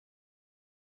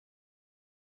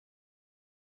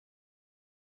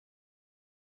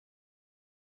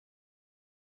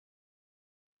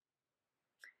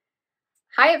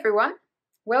Hi everyone,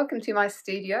 welcome to my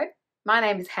studio. My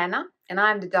name is Hannah and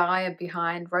I'm the dyer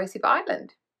behind Rosehip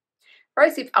Island.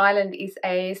 Rosehip Island is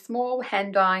a small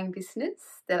hand dyeing business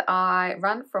that I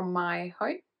run from my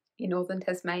home in northern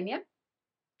Tasmania.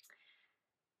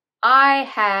 I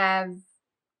have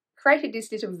created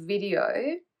this little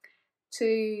video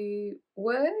to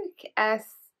work as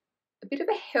a bit of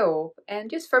a help and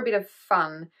just for a bit of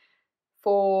fun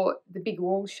for the big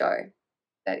wool show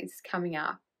that is coming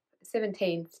up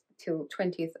 17th till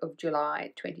 20th of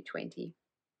July 2020.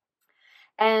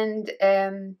 And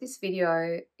this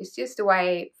video is just a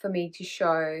way for me to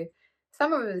show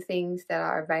some of the things that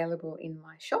are available in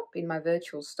my shop, in my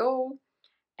virtual store,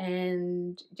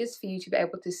 and just for you to be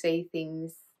able to see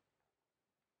things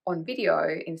on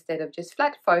video instead of just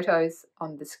flat photos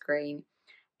on the screen.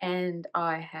 And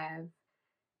I have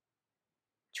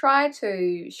tried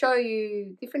to show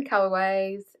you different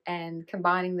colorways and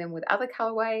combining them with other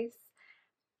colorways,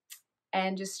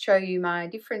 and just show you my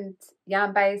different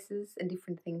yarn bases and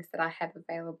different things that I have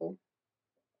available.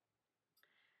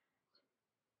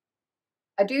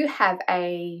 I do have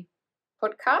a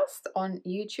podcast on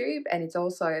YouTube and it's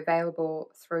also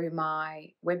available through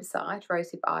my website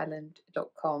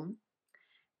rosehipisland.com,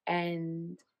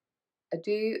 and I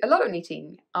do a lot of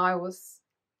knitting.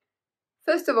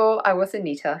 First of all, I was a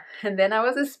knitter, and then I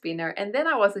was a spinner, and then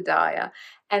I was a dyer,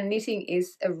 and knitting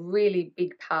is a really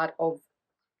big part of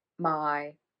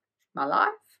my life,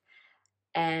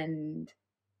 and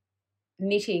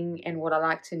knitting and what I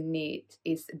like to knit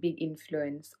is a big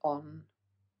influence on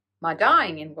my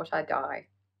dyeing and what I dye.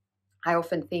 I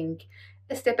often think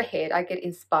a step ahead. I get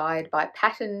inspired by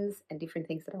patterns and different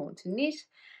things that I want to knit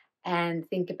and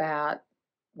think about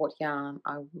what yarn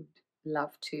I would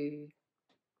love to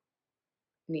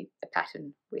knit a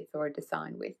pattern with or a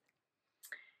design with.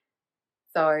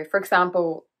 So for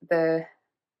example, the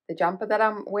jumper that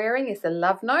I'm wearing is a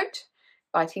Love Note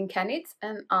by Tin Can Knits,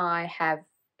 and I have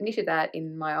knitted that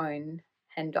in my own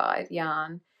hand dyed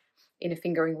yarn in a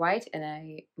fingering weight and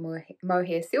a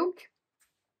mohair silk.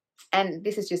 And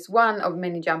this is just one of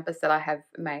many jumpers that I have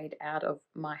made out of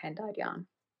my hand dyed yarn,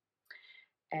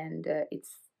 and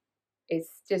it's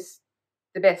just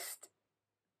the best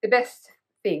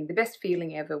thing, the best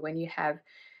feeling ever when you have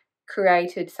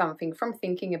created something from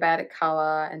thinking about a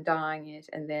color and dyeing it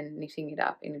and then knitting it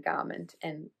up in a garment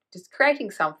and just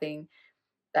creating something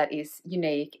that is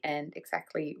unique and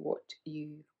exactly what you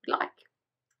would like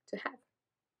to have.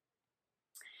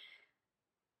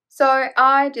 So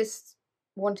I just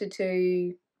wanted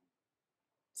to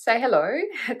say hello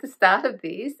at the start of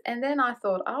this, and then I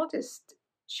thought I'll just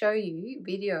show you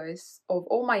videos of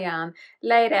all my yarn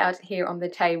laid out here on the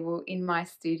table in my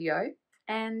studio,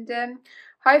 and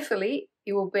hopefully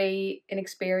it will be an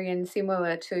experience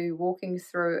similar to walking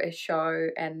through a show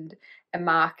and a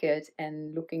market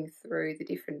and looking through the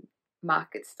different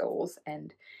market stalls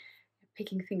and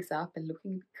picking things up and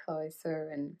looking closer,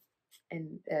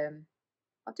 and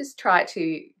I'll just try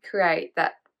to create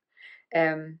that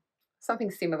something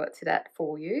similar to that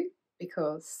for you,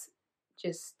 because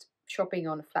just shopping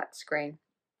on a flat screen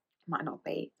might not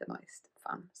be the most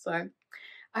fun. So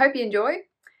I hope you enjoy,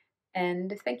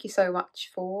 and thank you so much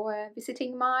for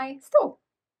visiting my store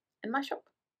and my shop.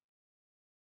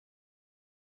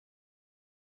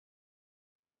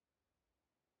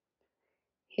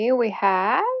 Here we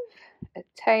have a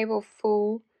table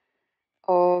full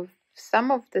of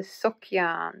some of the sock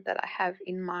yarn that I have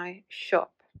in my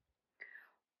shop.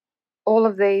 All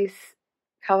of these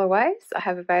colorways I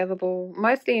have available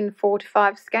mostly in 4 to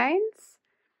 5 skeins.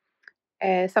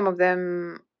 Some of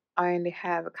them I only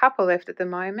have a couple left at the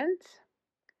moment.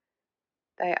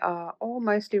 They are all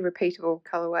mostly repeatable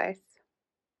colorways.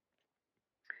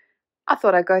 I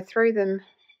thought I'd go through them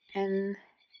and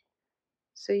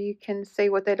so you can see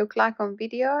what they look like on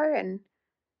video, and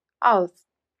I'll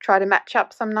try to match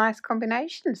up some nice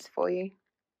combinations for you.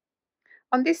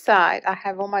 On this side I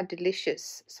have all my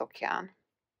delicious sock yarn.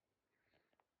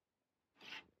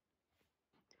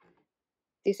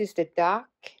 This is the dark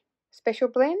special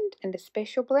blend and the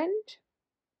special blend.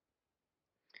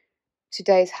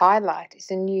 Today's highlight is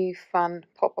a new fun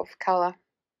pop of colour,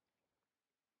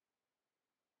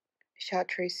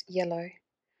 chartreuse yellow.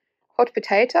 Hot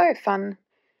potato, fun,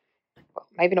 well,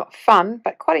 maybe not fun,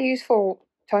 but quite a useful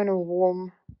tonal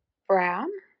warm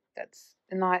brown that's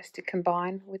nice to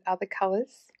combine with other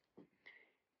colours.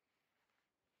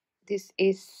 This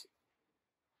is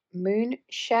Moon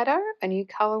Shadow, a new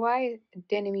colourway,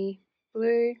 denim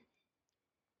blue.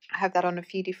 I have that on a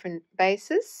few different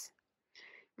bases.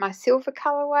 My silver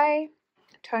colourway,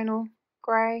 tonal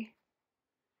grey.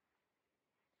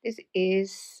 This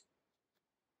is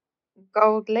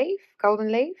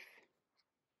golden leaf,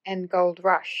 and gold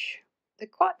rush. They're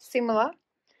quite similar.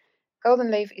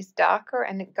 Golden leaf is darker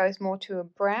and it goes more to a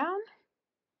brown.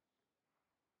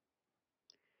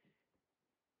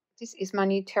 This is my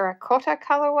new terracotta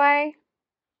colorway.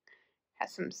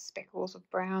 Has some speckles of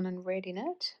brown and red in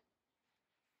it.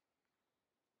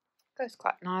 Goes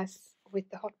quite nice with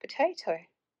the hot potato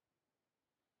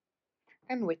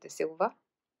and with the silver.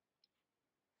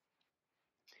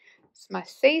 It's my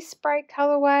sea spray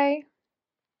colorway.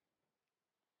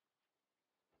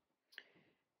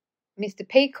 Mr.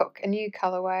 Peacock, a new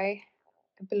colorway,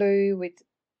 blue with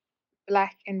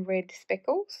black and red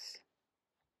speckles.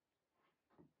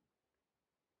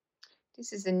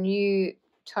 This is a new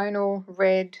tonal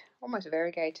red, almost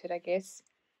variegated, I guess.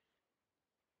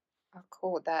 I'll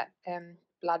call that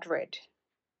blood red.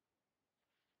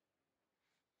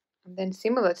 And then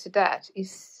similar to that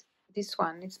is this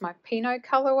one. It's my Pinot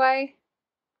colorway.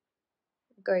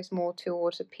 It goes more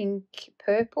towards a pink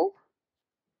purple,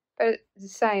 but the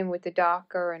same with the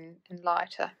darker and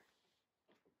lighter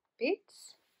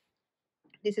bits.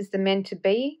 This is the Meant to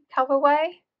Be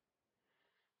colorway.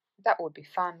 That would be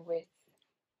fun with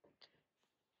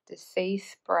the sea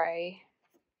spray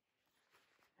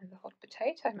and the hot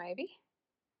potato, maybe.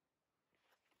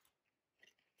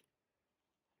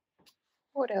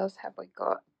 What else have we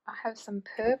got? I have some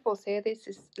purples here. This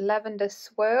is Lavender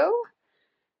Swirl.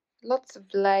 Lots of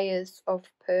layers of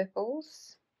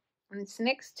purples. And it's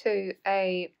next to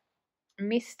a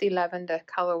Misty Lavender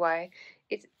colorway.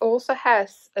 It also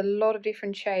has a lot of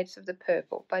different shades of the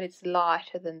purple, but it's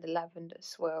lighter than the Lavender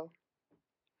Swirl.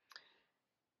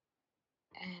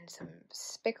 And some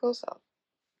speckles, I'll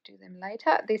do them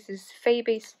later. This is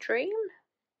Phoebe's Dream.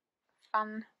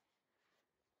 Fun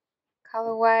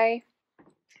colorway.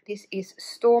 This is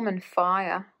Storm and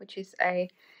Fire, which is a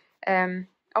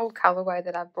old colorway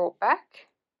that I brought back.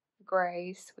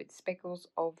 Greys with speckles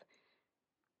of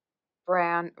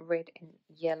brown, red and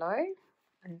yellow.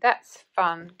 And that's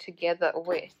fun together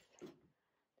with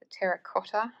the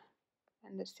terracotta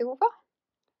and the silver,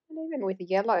 and even with the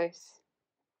yellows.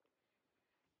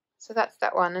 So that's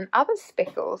that one. And other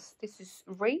speckles, this is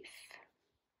Reef,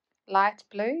 light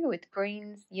blue with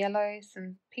greens, yellows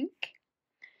and pink.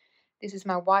 This is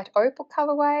my White Opal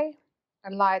colorway,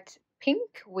 a light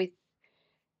pink with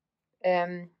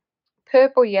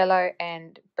purple, yellow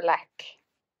and black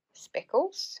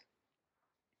speckles.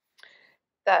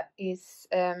 That is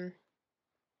a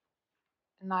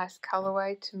nice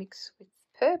colorway to mix with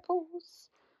purples,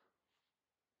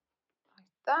 like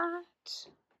that,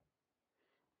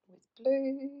 with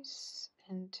blues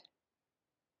and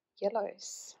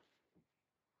yellows.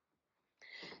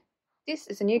 This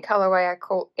is a new colorway I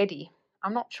call Eddie.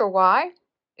 I'm not sure why,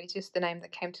 it's just the name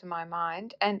that came to my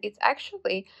mind, and it's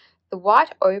actually the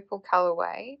White Opal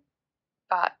colorway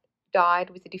but dyed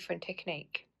with a different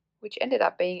technique, which ended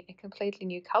up being a completely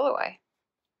new colorway.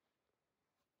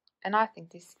 And I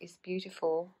think this is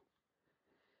beautiful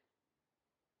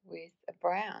with a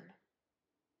brown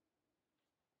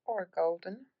or a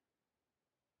golden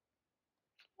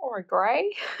or a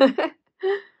grey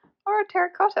or a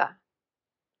terracotta.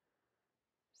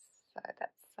 So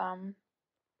that's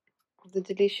the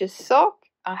delicious sock.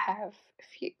 I have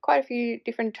quite a few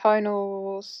different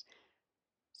tonals,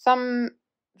 some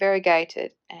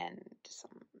variegated and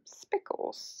some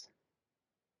speckles.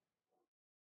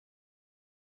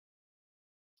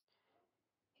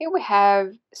 Here we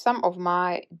have some of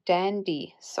my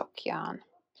dandy sock yarn.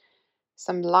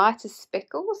 Some lighter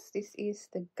speckles. This is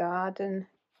the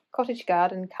Cottage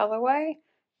Garden colorway,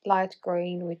 light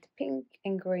green with pink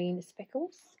and green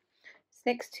speckles. It's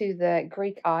next to the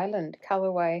Greek Island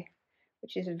colorway,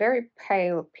 which is a very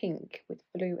pale pink with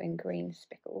blue and green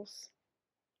speckles.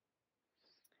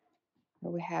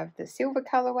 We have the silver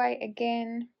colorway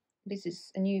again. This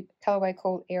is a new colorway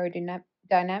called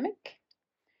Aerodynamic.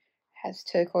 Has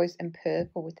turquoise and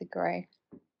purple with the grey.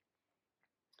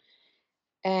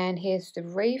 And here's the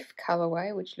Reef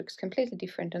colorway, which looks completely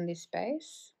different on this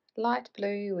base. Light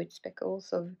blue with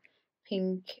speckles of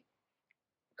pink,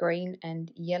 green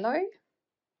and yellow.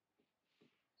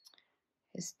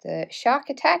 Here's the Shark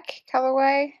Attack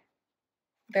colorway.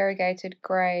 Variegated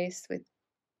greys with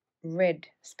red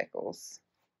speckles.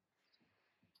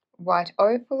 White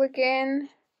Opal again.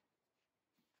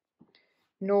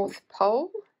 North Pole.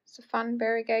 It's a fun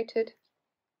variegated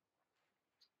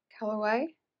colorway.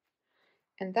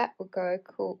 And that will go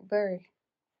very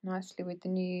nicely with the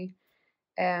new,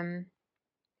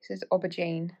 this is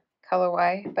Aubergine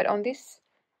colorway. But on this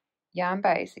yarn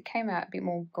base, it came out a bit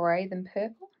more grey than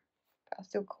purple. But I'll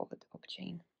still call it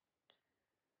Aubergine.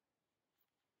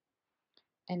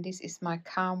 And this is my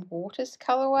Calm Waters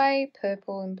colourway,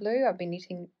 purple and blue. I've been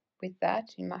knitting with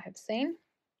that, you might have seen.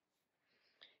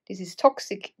 This is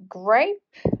Toxic Grape.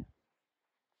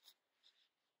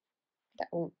 That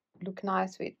will look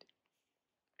nice with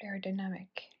aerodynamic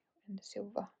and the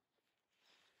silver.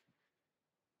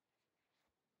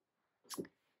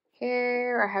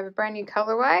 Here I have a brand new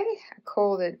colourway. I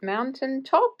call it Mountain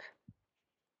Top.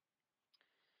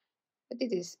 I did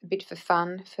this a bit for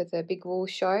fun for the big wool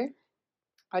show.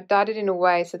 I dyed it in a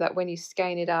way so that when you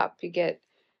skein it up, you get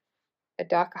a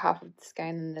darker half of the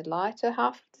skein and the lighter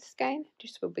half of the skein.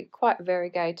 Just will be quite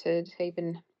variegated,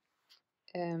 even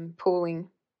pooling.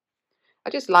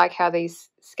 I just like how these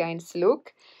skeins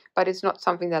look, but it's not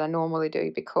something that I normally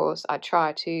do because I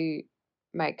try to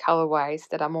make colourways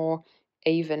that are more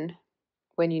even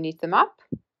when you knit them up.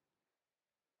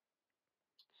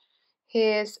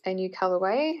 Here's a new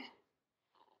colourway,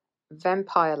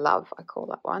 Vampire Love, I call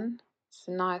that one. It's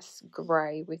a nice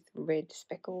grey with red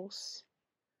speckles,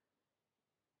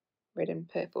 red and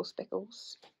purple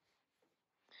speckles.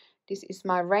 This is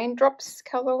my Raindrops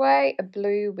colourway, a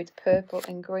blue with purple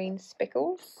and green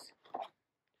speckles.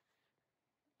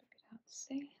 Let's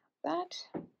see that.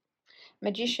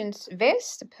 Magician's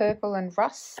Vest, purple and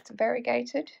rust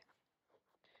variegated.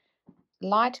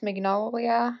 Light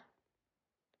Magnolia.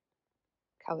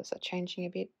 Colours are changing a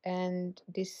bit. And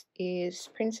this is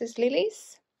Princess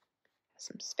Lilies.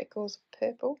 Some speckles of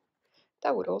purple.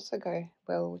 That would also go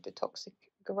well with the Toxic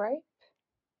Grape.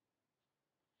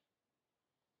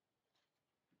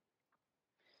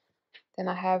 Then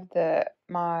I have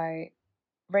my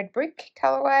Red Brick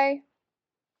colourway.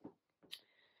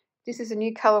 This is a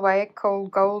new colourway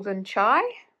called Golden Chai. I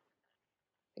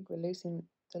think we're losing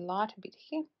the light a bit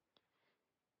here.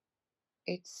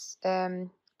 It's a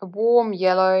warm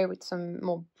yellow with some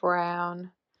more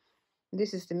brown.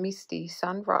 This is the Misty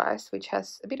Sunrise, which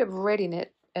has a bit of red in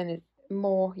it and it's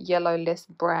more yellow, less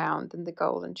brown than the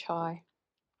Golden Chai.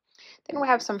 Then we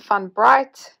have some fun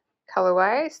bright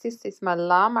colourways. This is my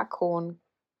Llama Corn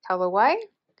colourway.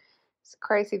 It's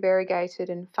crazy variegated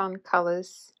and fun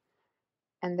colours.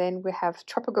 And then we have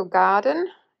Tropical Garden,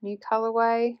 new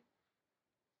colourway.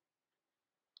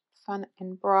 Fun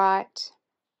and bright.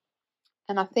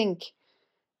 And I think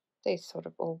these sort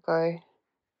of all go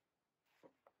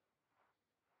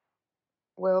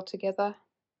well together.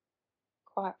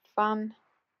 Quite fun.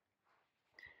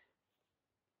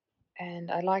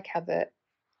 And I like how the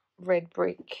red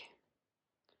brick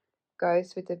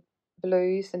goes with the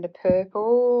blues and the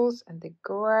purples and the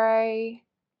grey,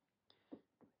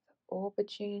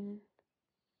 aubergine.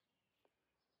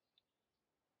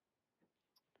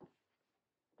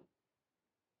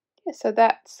 Yeah, so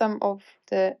that's some of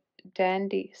the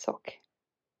dandy sock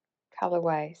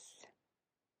colourways.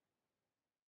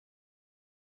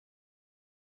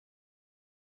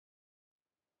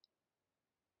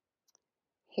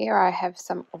 Here I have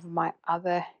some of my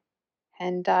other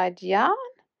hand-dyed yarn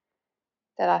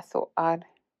that I thought I'd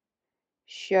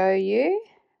show you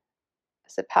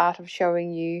as a part of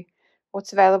showing you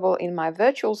what's available in my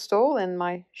virtual stall and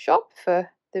my shop for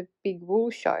the big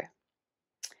wool show.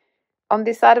 On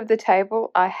this side of the table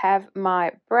I have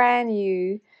my brand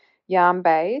new yarn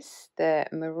base, the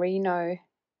Merino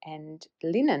and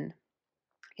Linen.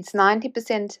 It's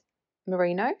 90%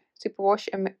 Merino, superwash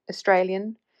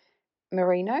Australian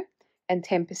Merino, and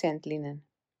 10% linen.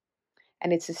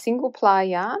 And it's a single ply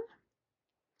yarn.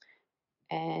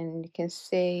 And you can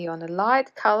see on a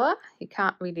light colour, you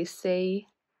can't really see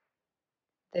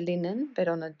the linen, but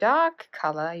on a dark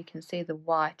colour, you can see the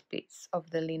white bits of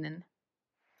the linen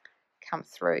come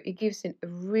through. It gives it a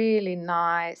really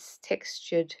nice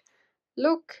textured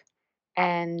look,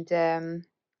 and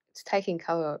it's taking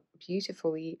colour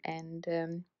beautifully, and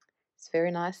it's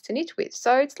very nice to knit with.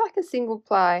 So it's like a single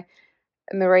ply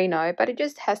merino, but it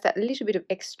just has that little bit of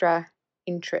extra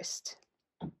interest.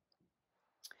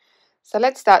 So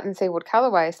let's start and see what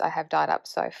colourways I have dyed up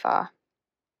so far.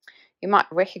 You might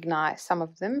recognise some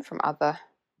of them from other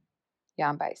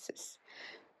yarn bases.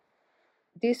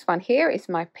 This one here is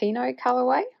my Pinot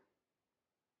colourway.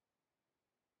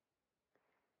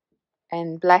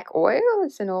 And Black Oil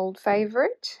is an old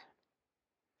favourite.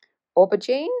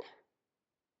 Aubergine.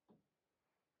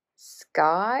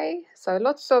 Sky. So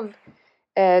lots of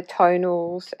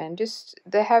tonals, and just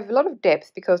they have a lot of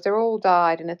depth because they're all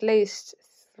dyed in at least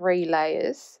 3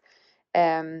 layers.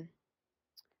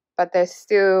 But they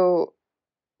still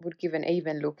would give an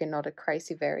even look and not a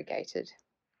crazy variegated.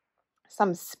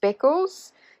 Some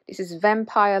speckles. This is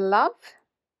Vampire Love.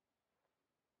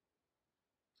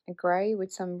 A grey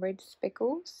with some red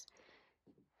speckles.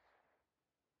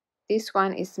 This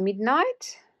one is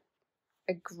Midnight.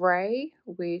 a grey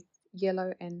with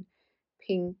yellow and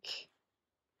pink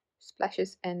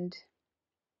splashes and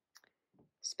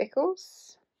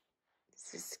speckles.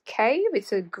 This is Cave.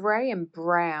 It's a grey and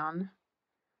brown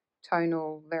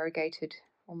tonal, variegated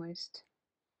almost.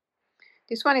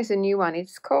 This one is a new one.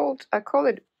 It's called, I call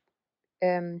it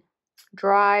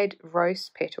dried rose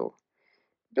petal.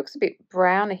 It looks a bit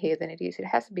browner here than it is. It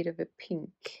has a bit of a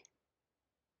pink.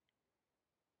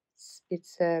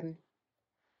 It's sort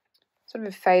of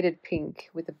a faded pink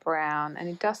with a brown, and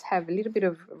it does have a little bit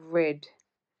of red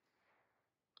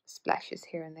splashes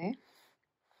here and there.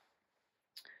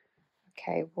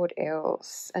 Okay, what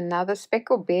else? Another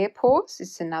speckle, bear paws.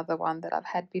 It's another one that I've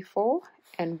had before.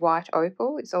 And white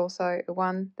opal is also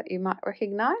one that you might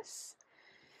recognize.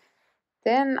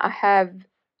 Then I have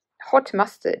hot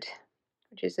mustard,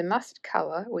 which is a mustard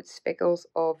color with speckles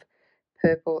of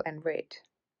purple and red.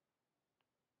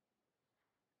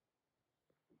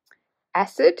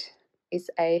 Acid is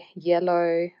a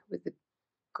yellow with a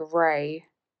grey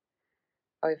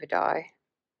over dye.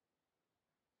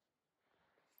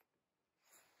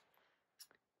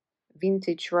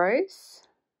 Vintage rose.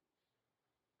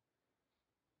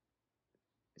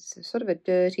 It's a sort of a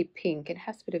dirty pink. It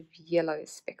has a bit of yellow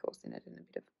speckles in it and a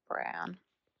bit of brown.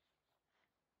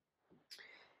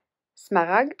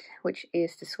 Smaragd, which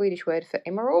is the Swedish word for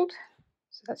emerald.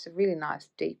 So that's a really nice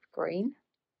deep green.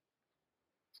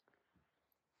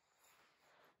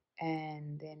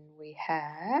 And then we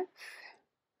have,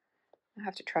 I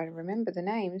have to try to remember the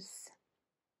names.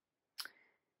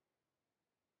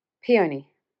 Peony,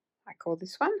 I call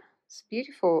this one. It's a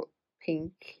beautiful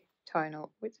pink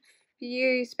tonal with a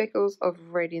few speckles of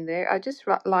red in there. I just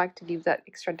like to give that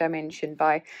extra dimension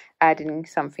by adding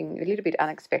something a little bit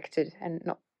unexpected and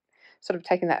not sort of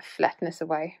taking that flatness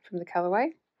away from the colorway.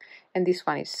 And this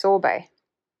one is Sorbet.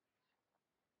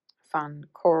 Fun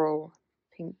coral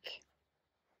pink.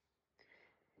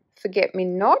 Forget Me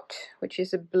Not, which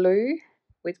is a blue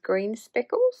with green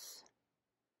speckles.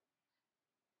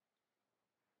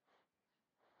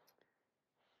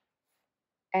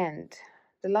 And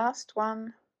the last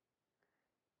one,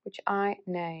 which I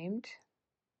named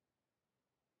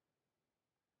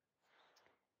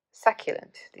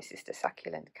Succulent. This is the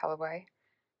Succulent colorway.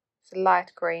 It's a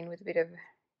light green with a bit of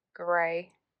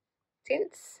grey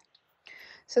tints.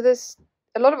 So there's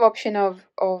a lot of option of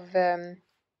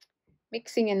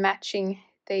mixing and matching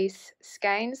these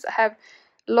skeins. I have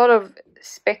a lot of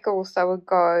speckles that would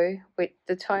go with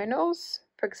the tonals.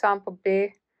 For example,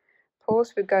 Bear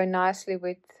Paws would go nicely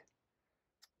with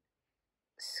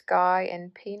Sky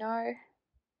and Pinot.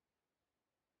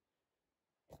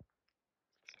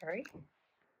 Sorry.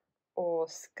 Or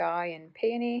Sky and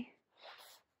Peony.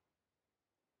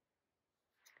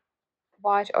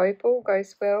 White opal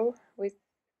goes well with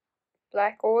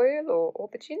black oil or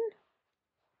aubergine.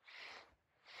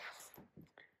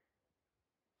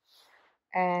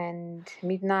 And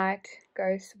midnight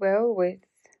goes well with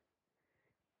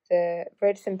the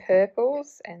reds and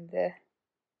purples and the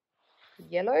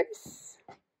yellows,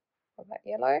 or that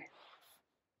yellow.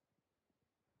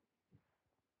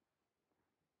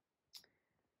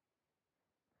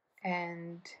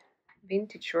 And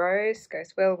vintage rose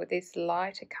goes well with these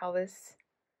lighter colours,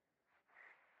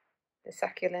 the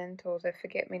succulent or the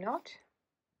forget-me-not.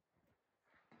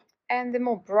 And the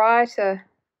more brighter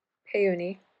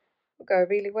peony will go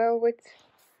really well with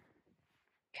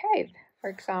Cave, for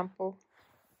example.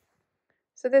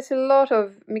 So there's a lot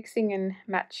of mixing and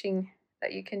matching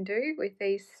that you can do with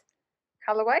these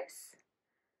colorways,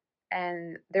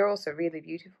 and they're also really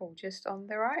beautiful just on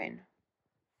their own.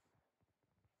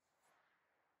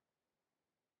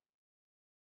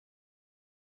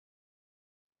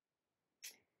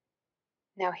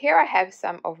 Now here I have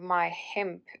some of my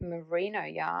hemp merino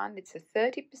yarn. It's a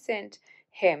 30%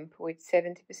 hemp with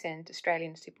 70%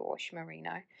 Australian superwash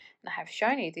merino, and I have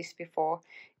shown you this before.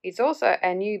 It's also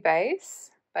a new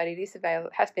base, but it is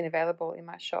has been available in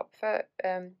my shop for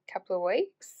a couple of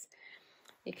weeks.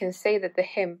 You can see that the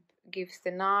hemp gives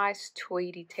the nice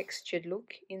tweedy textured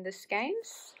look in the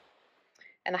skeins,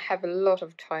 and I have a lot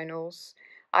of tonals.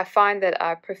 I find that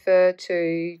I prefer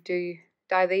to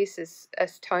dye these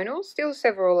as tonals, still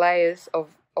several layers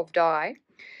of dye,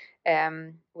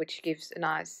 which gives a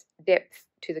nice depth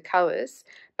to the colours,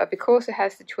 but because it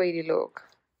has the tweedy look,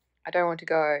 I don't want to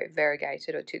go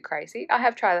variegated or too crazy. I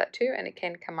have tried that too, and it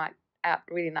can come out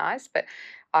really nice, but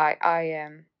I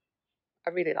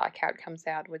really like how it comes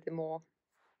out with the more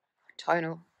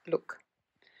tonal look.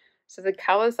 So the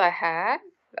colours I have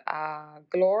are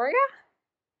Gloria,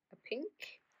 a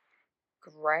pink,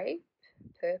 grape,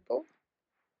 purple,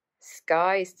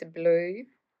 Sky is the blue,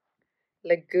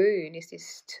 Lagoon is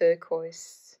this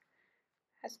turquoise.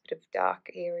 Has a bit of dark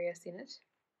areas in it.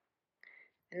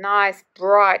 A nice,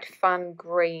 bright, fun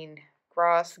green,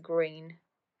 grass green,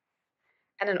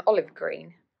 and an olive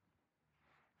green.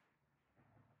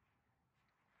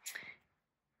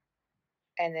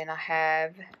 And then I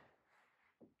have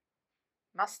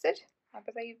mustard, I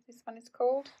believe this one is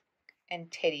called,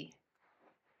 and teddy.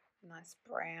 Nice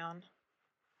brown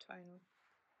tonal.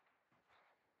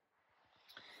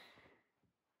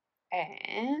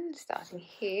 And starting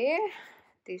here,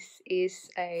 this is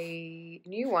a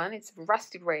new one. It's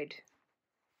rusty red.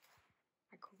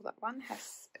 I call that one.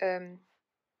 Has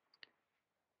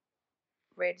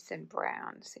reds and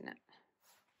browns in it.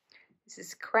 This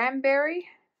is cranberry.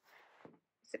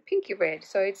 It's a pinky red,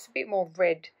 so it's a bit more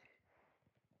red.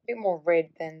 A bit more red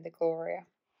than the Gloria.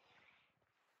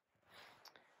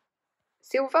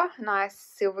 Silver, nice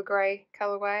silver grey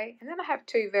colourway. And then I have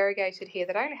two variegated here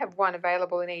that I only have one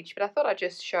available in each, but I thought I'd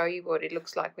just show you what it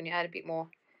looks like when you add a bit more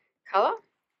colour,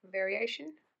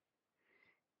 variation.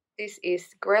 This is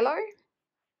Grello,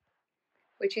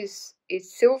 which is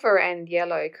silver and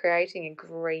yellow, creating a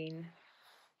green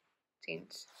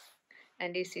tint.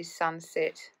 And this is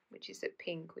Sunset, which is a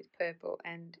pink with purple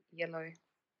and yellow.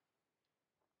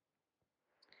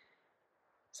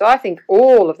 So I think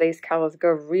all of these colours go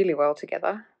really well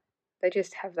together. They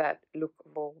just have that look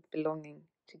of all belonging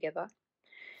together.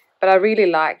 But I really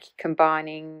like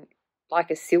combining like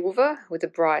a silver with a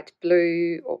bright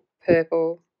blue or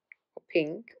purple or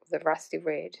pink, or the rusty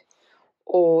red,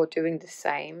 or doing the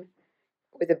same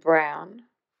with a brown,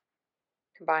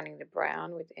 combining the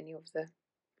brown with any of the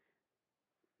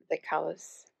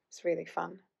colours. It's really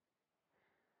fun.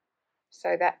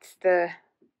 So that's the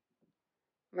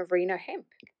Merino Hemp.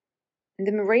 And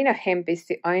the Merino Hemp is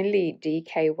the only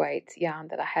DK weight yarn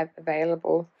that I have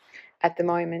available at the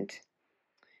moment.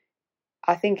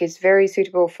 I think it's very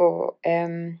suitable for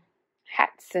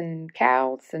hats and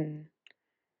cowls and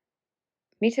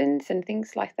mittens and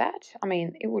things like that. I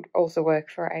mean, it would also work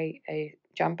for a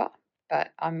jumper,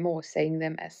 but I'm more seeing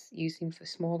them as using for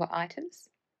smaller items.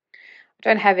 I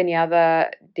don't have any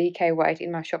other DK weight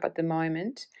in my shop at the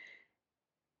moment.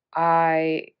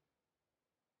 I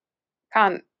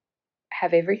can't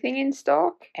have everything in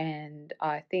stock, and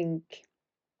I think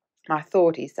my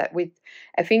thought is that with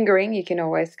a fingering you can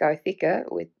always go thicker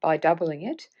by doubling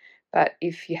it, but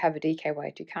if you have a DK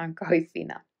weight you can't go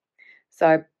thinner.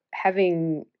 So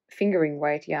having fingering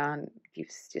weight yarn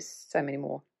gives just so many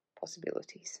more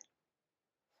possibilities.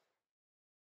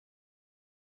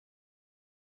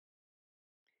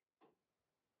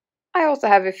 I also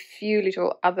have a few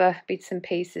little other bits and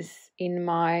pieces in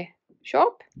my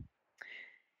shop.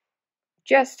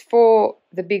 Just for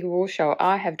the big wool show,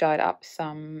 I have dyed up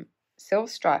some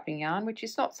self-striping yarn, which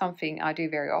is not something I do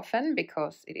very often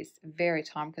because it is very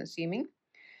time consuming.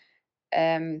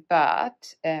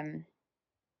 But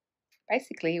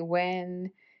basically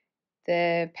when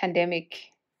the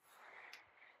pandemic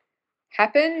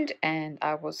happened and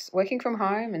I was working from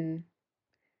home and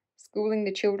schooling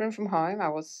the children from home, I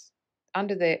was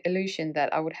under the illusion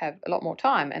that I would have a lot more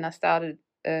time, and I started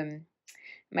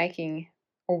making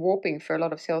or warping for a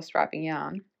lot of self-striping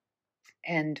yarn,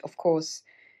 and of course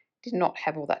did not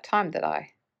have all that time that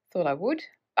I thought I would,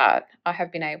 but I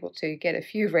have been able to get a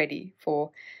few ready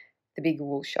for the big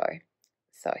wool show.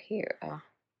 So here are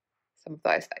some of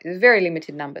those. There's very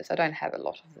limited numbers. I don't have a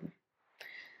lot of them.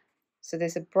 So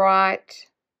there's a bright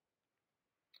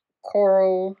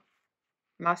coral,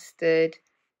 mustard,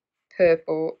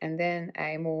 purple, and then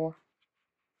a more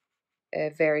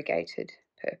variegated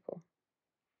purple.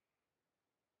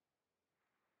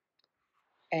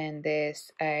 And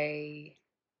there's a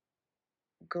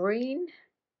green,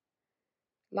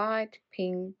 light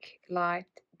pink, light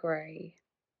grey,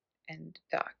 and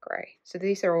dark grey. So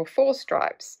these are all 4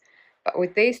 stripes, but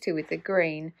with these two, with the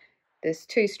green, there's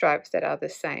 2 stripes that are the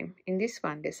same. In this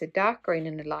one there's a dark green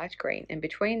and a light green, and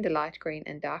between the light green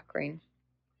and dark green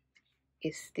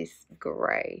is this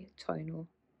grey, tonal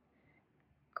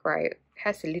grey. It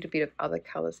has a little bit of other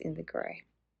colours in the grey.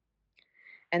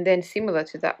 And then similar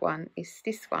to that one is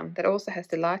this one that also has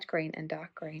the light green and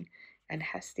dark green and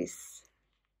has this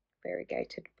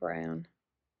variegated brown,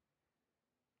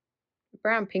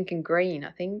 pink and green,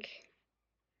 I think,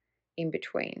 in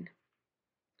between.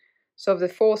 So of the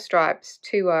 4 stripes,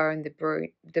 2 are in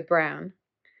the brown,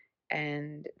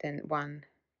 and then 1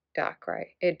 dark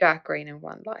green and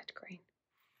 1 light green.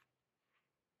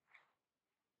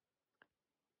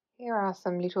 Here are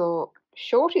some little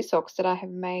shorty socks that I have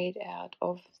made out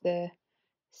of the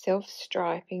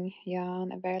self-striping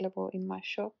yarn available in my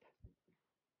shop.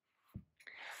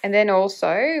 And then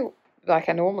also like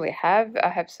I normally have. I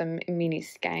have some mini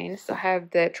skeins. I have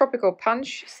the Tropical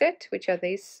Punch set, which are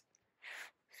these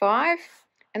 5.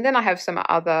 And then I have some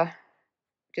other,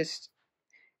 just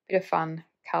a bit of fun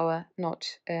colour, not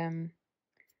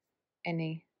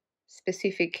any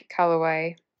specific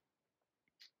colourway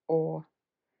or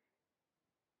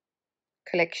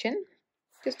collection.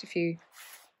 Just a few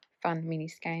fun mini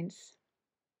skeins.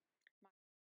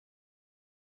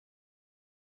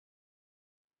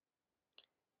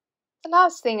 The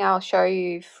last thing I'll show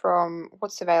you from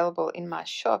what's available in my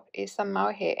shop is some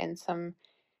mohair and some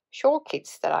shawl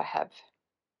kits that I have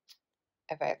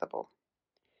available.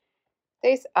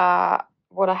 These are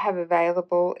what I have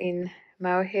available in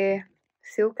mohair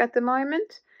silk at the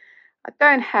moment. I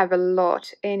don't have a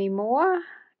lot anymore.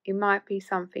 It might be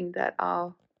something that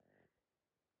I'll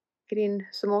get in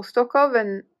some more stock of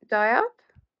and dye up.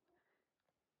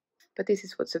 But this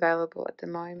is what's available at the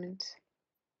moment.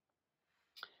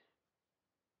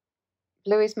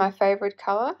 Blue is my favorite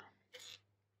color.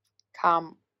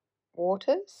 Calm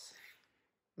Waters,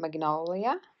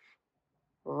 Magnolia,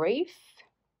 Reef,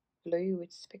 blue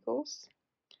with speckles,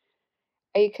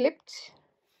 Eucalypt,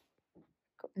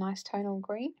 got nice tonal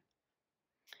green.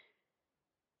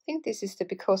 I think this is the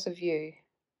Because of You,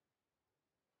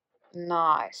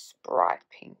 nice bright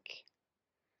pink,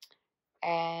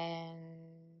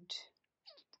 and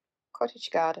Cottage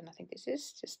Garden, I think this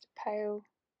is just a pale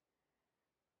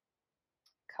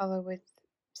color with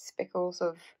speckles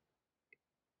of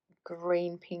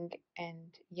green, pink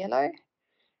and yellow.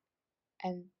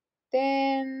 And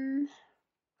then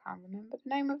can't remember the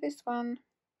name of this one,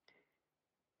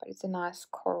 but it's a nice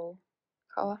coral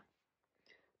color.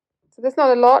 So there's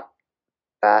not a lot,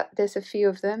 but there's a few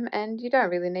of them, and you don't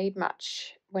really need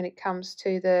much when it comes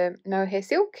to the mohair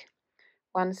silk.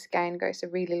 One skein goes a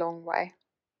really long way.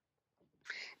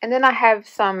 And then I have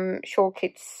some shawl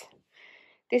kits.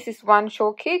 This is one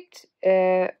shawl kit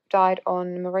dyed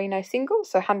on merino single,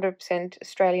 so 100%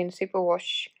 Australian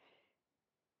superwash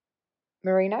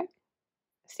merino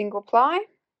single ply.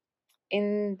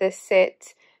 In the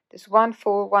set, there's one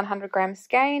full 100-gram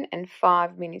skein and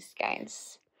 5 mini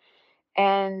skeins.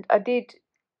 And I did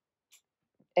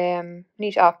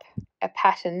knit up a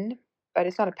pattern, but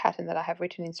it's not a pattern that I have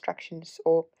written instructions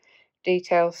or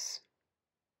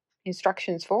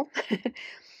instructions for.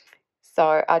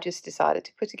 So I just decided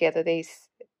to put together these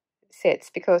sets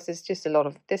because there's a lot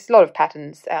of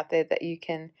patterns out there that you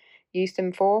can use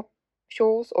them for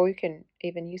shawls, or you can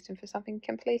even use them for something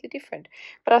completely different.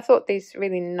 But I thought these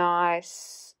really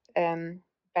nice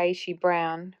beigey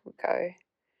brown would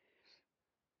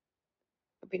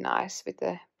be nice with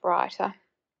the brighter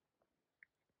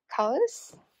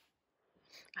colours.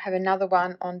 I have another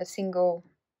one on the single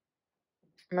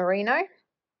merino.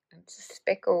 It's a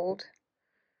speckled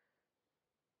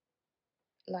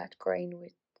light green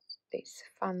with these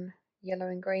fun yellow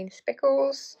and green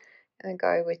speckles, and then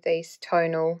go with these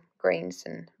tonal greens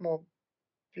and more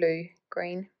blue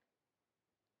green.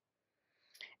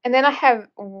 And then I have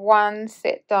one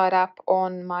set dyed up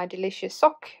on my Delicious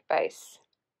sock base.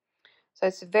 So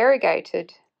it's a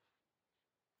variegated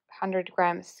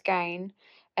 100-gram skein,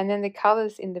 and then the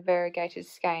colours in the variegated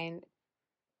skein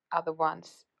are the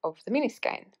ones of the mini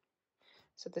skein.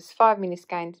 So there's 5 mini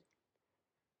skeins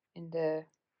in the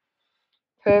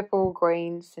purple,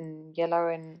 greens and yellow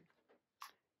and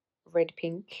red,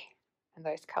 pink, and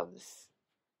those colours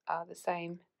are the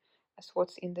same as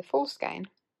what's in the full skein.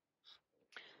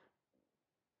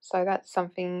 So that's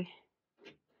something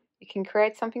you can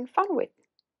create something fun with.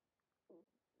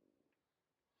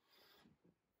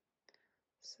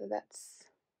 So that's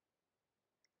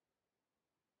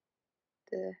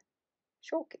the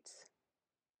shawl kits.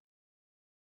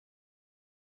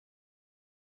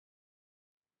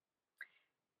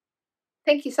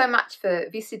 Thank you so much for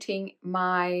visiting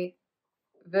my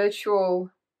virtual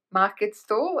market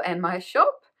stall and my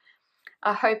shop.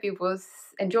 I hope it was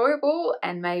enjoyable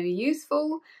and maybe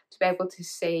useful to be able to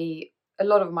see a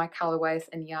lot of my colorways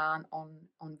and yarn on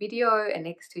video and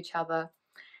next to each other,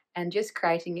 and just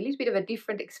creating a little bit of a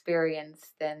different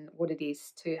experience than what it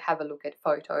is to have a look at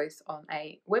photos on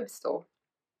a web store.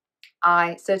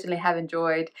 I certainly have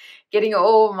enjoyed getting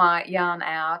all my yarn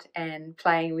out and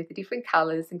playing with the different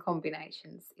colours and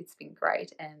combinations. It's been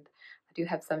great, and I do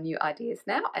have some new ideas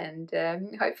now, and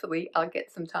hopefully I'll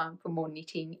get some time for more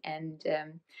knitting and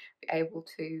be able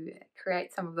to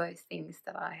create some of those things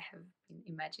that I have been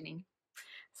imagining.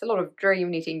 It's a lot of dream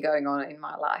knitting going on in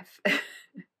my life.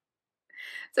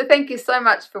 So thank you so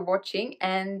much for watching,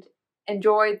 and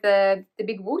enjoy the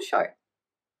Big Wool Show.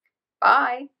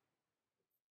 Bye.